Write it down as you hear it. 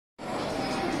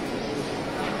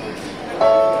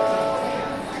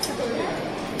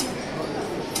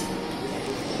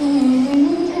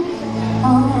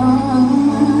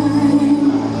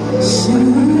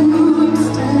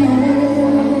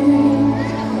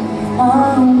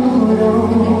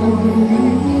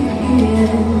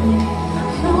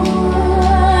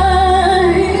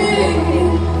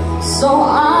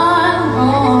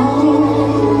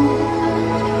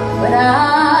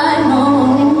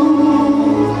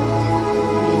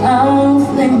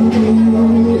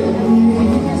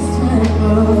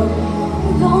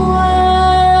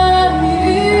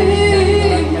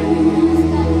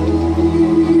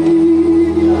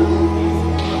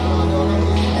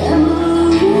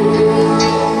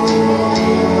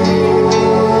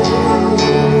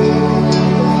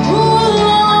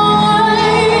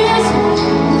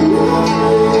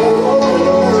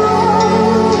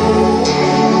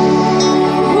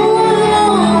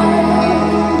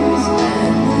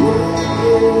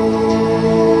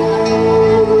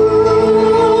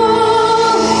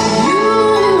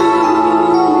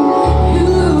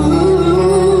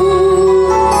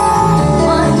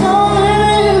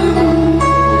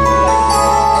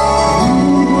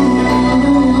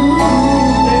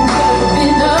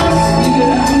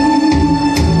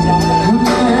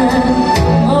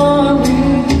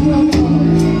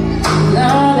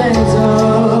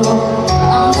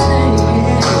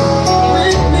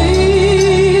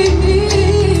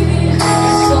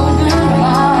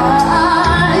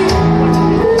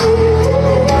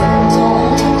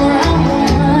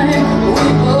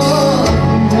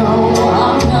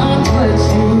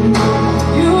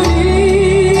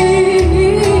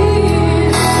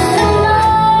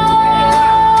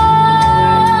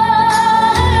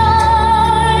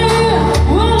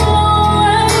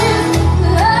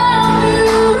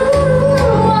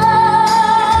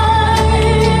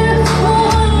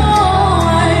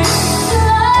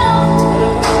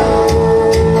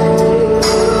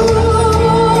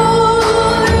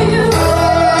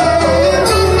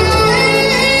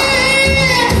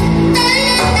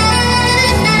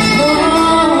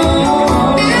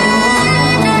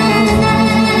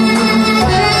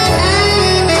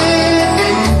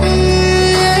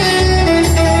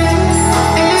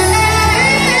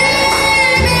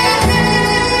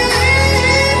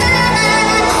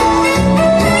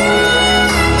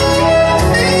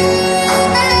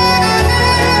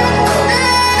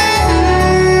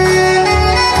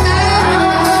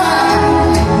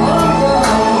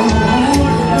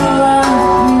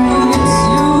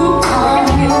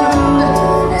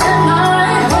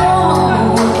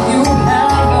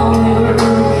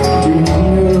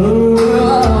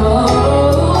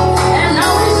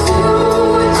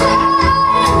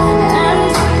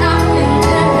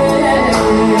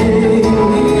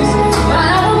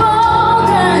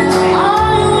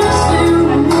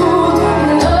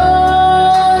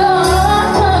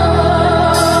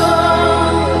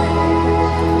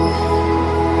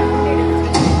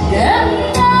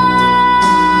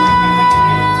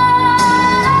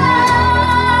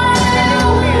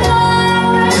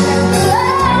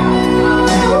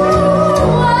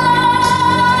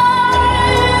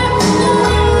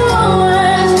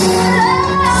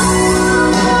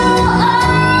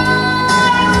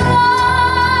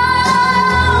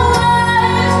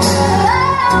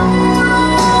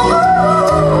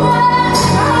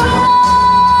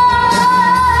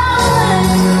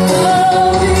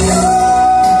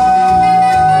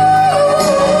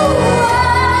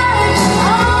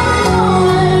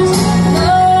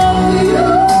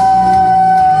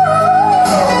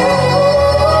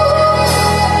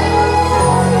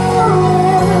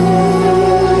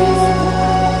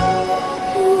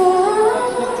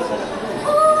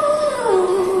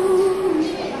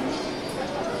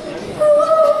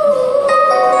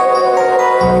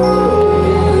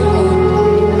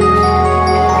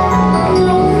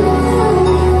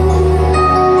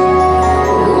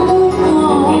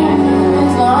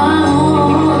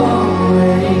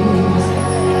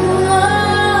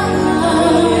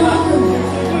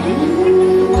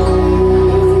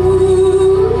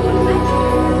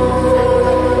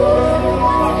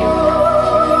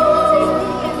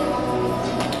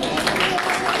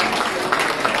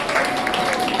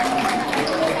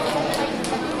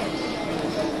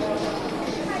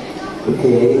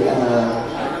Okay,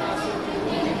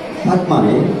 Fatma,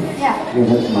 yeah.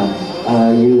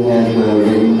 You have a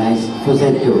very nice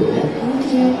falsetto, yeah?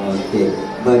 Thank you. Okay,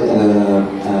 but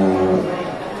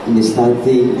in the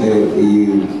starting,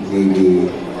 you may be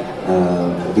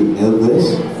a bit nervous,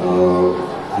 or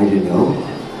I don't know,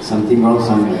 something wrong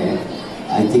somewhere.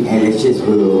 I think Alexis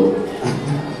will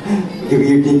give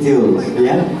you details,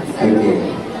 yeah? Okay.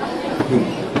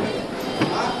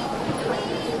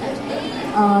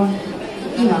 you're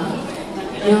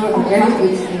a very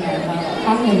good singer.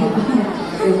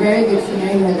 You're a very good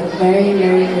singer. You have a very,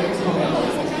 very good tone.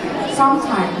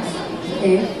 Sometimes,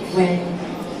 okay, when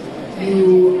you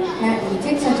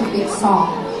take such a big song,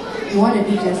 you want to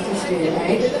do justice to it,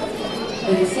 right?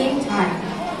 But at the same time,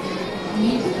 you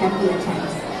need to be careful at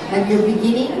times. Like your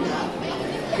beginning,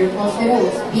 your falsetto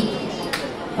was weak,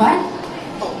 but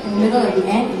in the middle of the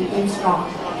end, it became strong.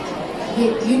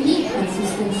 You need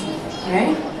consistency,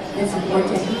 right? That's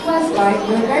important because, right,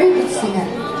 you're a very good singer.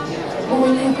 But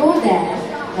when you go there,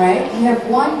 right, you have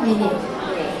 1 minute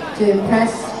to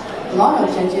impress a lot of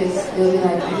judges. They'll be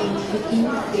like, I think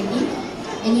 15, 20,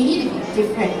 and you need to be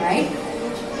different, right?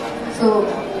 So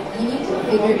you need to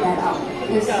figure that out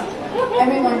because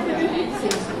everyone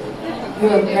sings.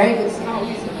 You're a very good singer.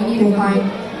 So you need to find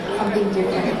something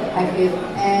different, I feel.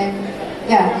 And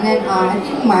yeah, and then I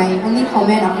think my only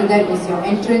comment after that was your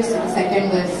entrance to the second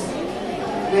verse,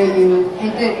 where you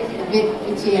entered a bit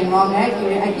itchy and wrong, right?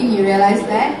 I think you realized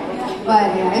that,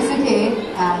 but yeah, it's okay.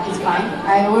 It's fine.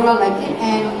 I overall liked it,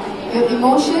 and your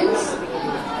emotions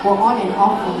were on and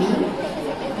off for me.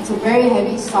 It's a very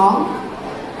heavy song,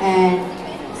 and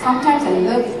sometimes I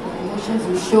love the emotions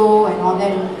you show and all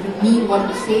that, and you mean what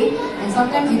you say, and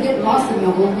sometimes you get lost in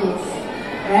your vocals.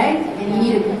 Right? And you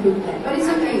need to improve that. But it's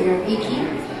okay, you're 18.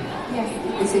 Yes.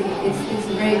 It's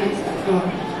a very good stuff.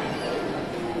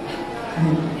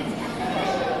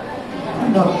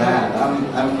 I'm not bad.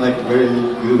 I'm like very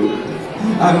good.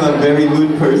 I'm a very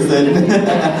good person.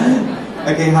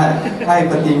 Okay, hi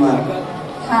Fatima.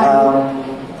 Hi.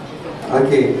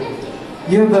 Okay.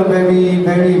 You have a very,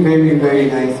 very, very, very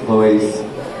nice voice.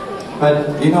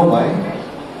 But you know why?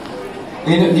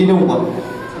 You know what?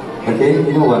 Okay,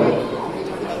 you know what?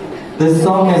 The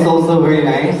song is also very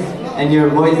nice, and your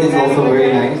voice is also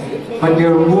very nice, but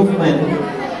your movement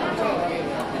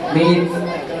made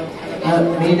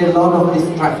a lot of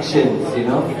distractions, you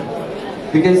know?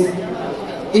 Because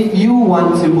if you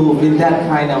want to move in that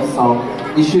kind of song,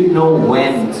 you should know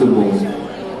when to move,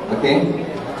 okay?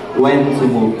 When to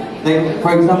move. Like,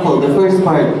 for example, the first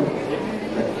part,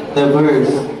 the verse,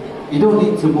 you don't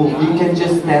need to move, you can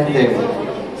just stand there.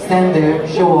 Stand there,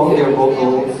 show off your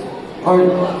vocals, or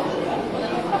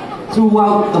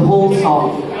throughout the whole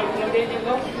song.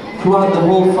 Throughout the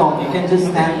whole song, you can just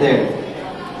stand there.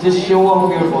 Just show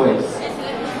off your voice.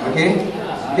 Okay?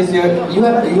 Because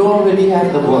you already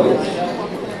have the voice.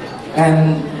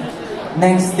 And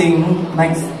next thing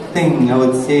I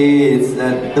would say is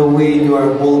that the way you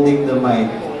are holding the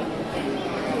mic.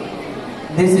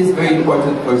 This is very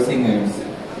important for singers.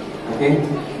 Okay?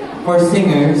 For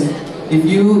singers, if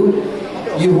you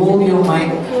hold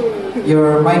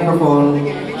your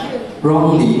microphone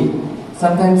wrongly,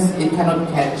 sometimes it cannot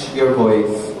catch your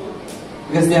voice.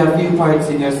 Because there are a few parts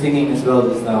in your singing as well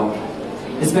just now.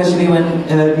 Especially when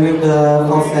during the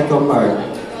falsetto part.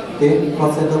 Okay?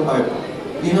 Falsetto part.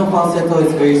 You know falsetto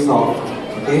is very soft.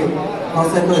 Okay?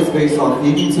 Falsetto is very soft.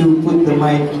 You need to put the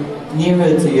mic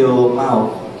nearer to your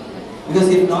mouth. Because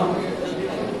if not,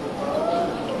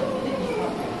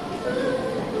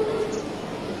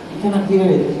 you cannot hear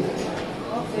it.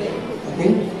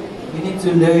 Okay? You need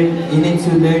to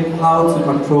learn how to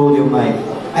control your mic.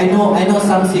 I know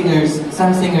some singers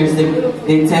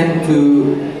they tend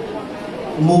to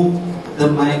move the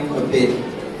mic a bit,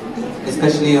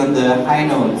 especially on the high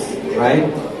notes, right?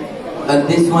 But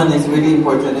this one is really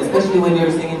important, especially when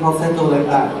you're singing falsetto like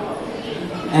that.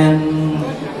 And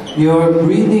your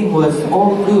breathing was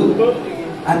all good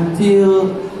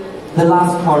until the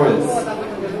last chorus.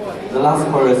 The last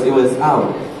chorus, it was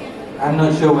out. I'm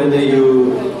not sure whether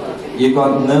you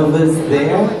got nervous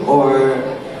there or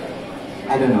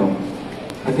I don't know.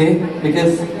 Okay?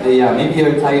 Because yeah, maybe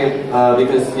you're tired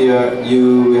because you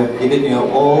have given your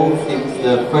all since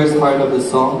the first part of the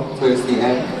song towards the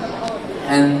end,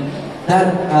 and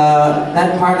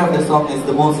that part of the song is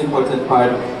the most important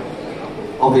part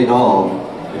of it all.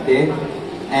 Okay?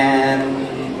 And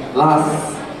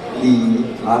lastly,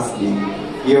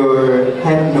 your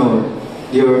head note,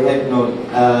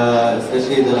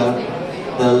 especially the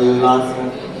last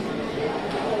one.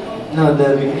 No,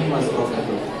 the beginning was falsetto.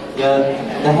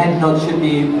 The head note should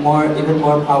be even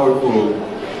more powerful.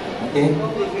 Okay?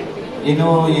 You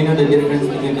know the difference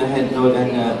between the head note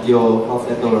and your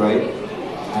falsetto, right?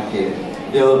 Okay.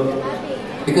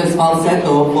 Because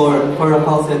falsetto, for a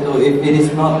falsetto, if it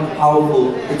is not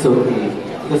powerful, it's okay.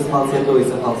 Because falsetto is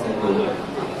a falsetto.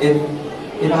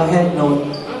 If a head note,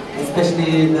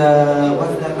 especially the,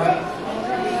 what's that part?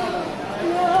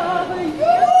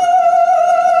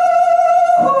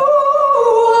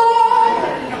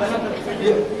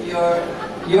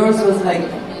 Yours was like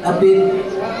a bit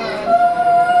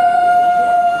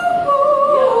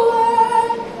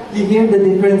You hear the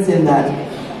difference in that?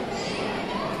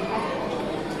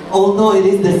 Although it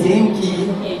is the same key,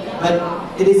 but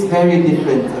it is very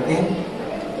different, okay?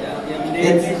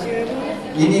 It's,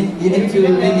 you need to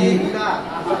really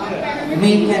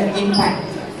make an impact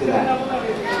to that,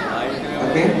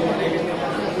 okay?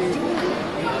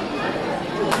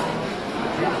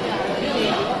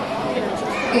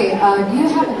 Okay, do you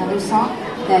have another song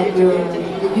that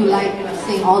you like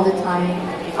sing all the time?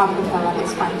 Acapella,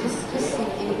 it's fine. Just sing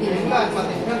anything.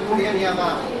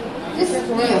 Just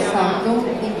be yourself. Don't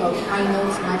think of high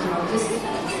notes, marginal. Just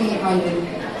sing it how you do.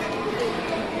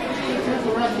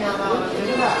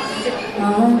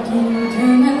 I can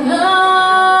turn along.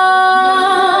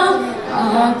 I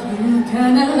can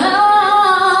turn along.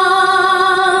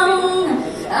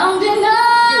 I'm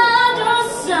denied your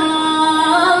sorrow.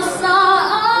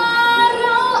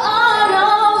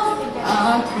 I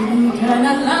can turn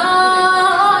along.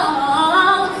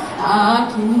 I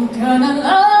can turn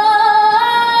along.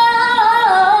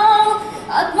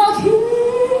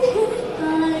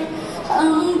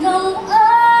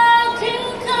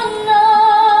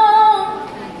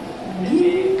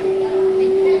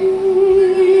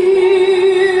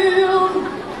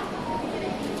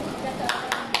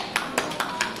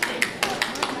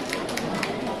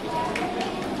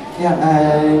 Yeah,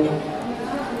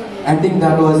 I think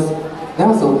that was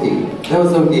okay. That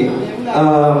was okay.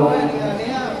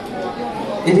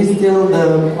 It is still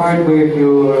the part where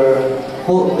you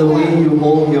hold the way you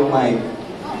hold your mic.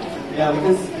 Yeah,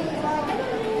 because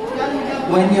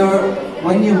when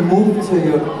you move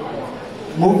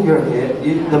your head,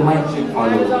 the mic should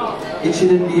follow. It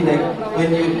shouldn't be like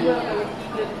when you.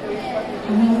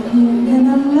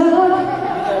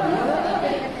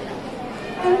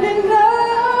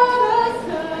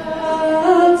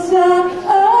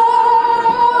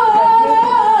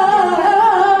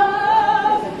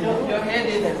 Your head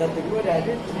is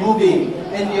moving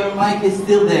and your mic is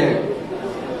still there.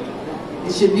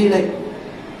 It should be like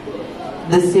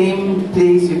the same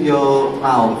place with your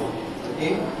mouth.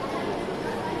 Okay?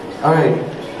 Alright,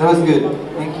 that was good.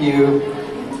 Thank you.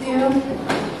 Thank you.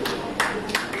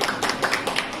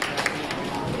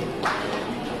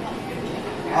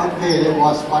 Okay, that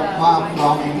was Fatma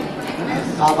from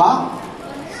Sabah.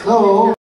 So